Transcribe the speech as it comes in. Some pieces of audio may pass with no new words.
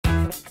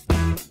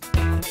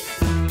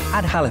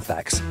At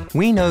Halifax,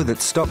 we know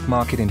that stock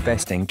market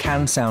investing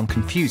can sound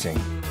confusing.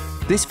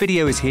 This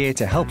video is here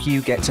to help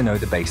you get to know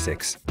the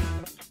basics.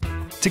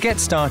 To get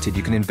started,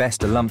 you can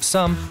invest a lump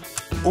sum,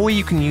 or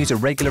you can use a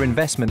regular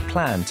investment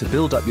plan to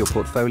build up your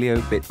portfolio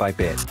bit by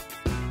bit.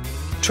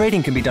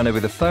 Trading can be done over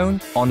the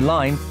phone,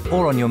 online,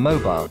 or on your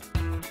mobile.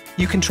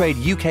 You can trade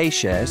UK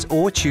shares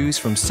or choose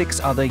from 6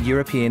 other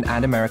European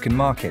and American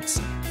markets.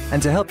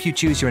 And to help you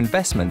choose your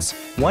investments,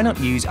 why not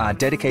use our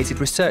dedicated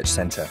research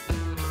centre?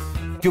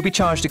 You'll be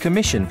charged a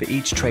commission for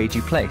each trade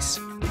you place.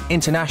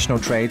 International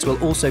trades will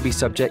also be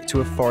subject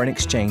to a foreign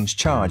exchange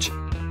charge.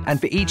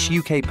 And for each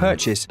UK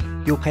purchase,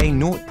 you'll pay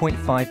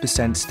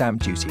 0.5%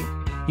 stamp duty.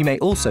 You may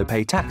also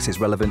pay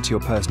taxes relevant to your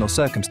personal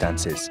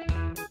circumstances.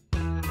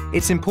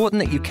 It's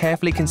important that you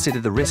carefully consider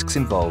the risks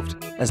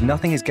involved, as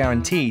nothing is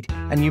guaranteed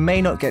and you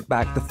may not get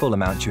back the full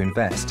amount you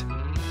invest.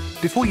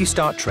 Before you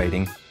start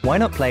trading, why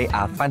not play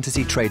our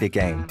Fantasy Trader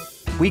game?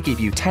 We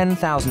give you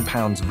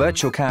 £10,000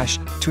 virtual cash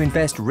to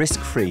invest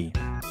risk-free.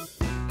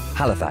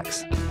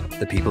 Halifax,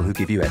 the people who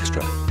give you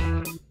extra.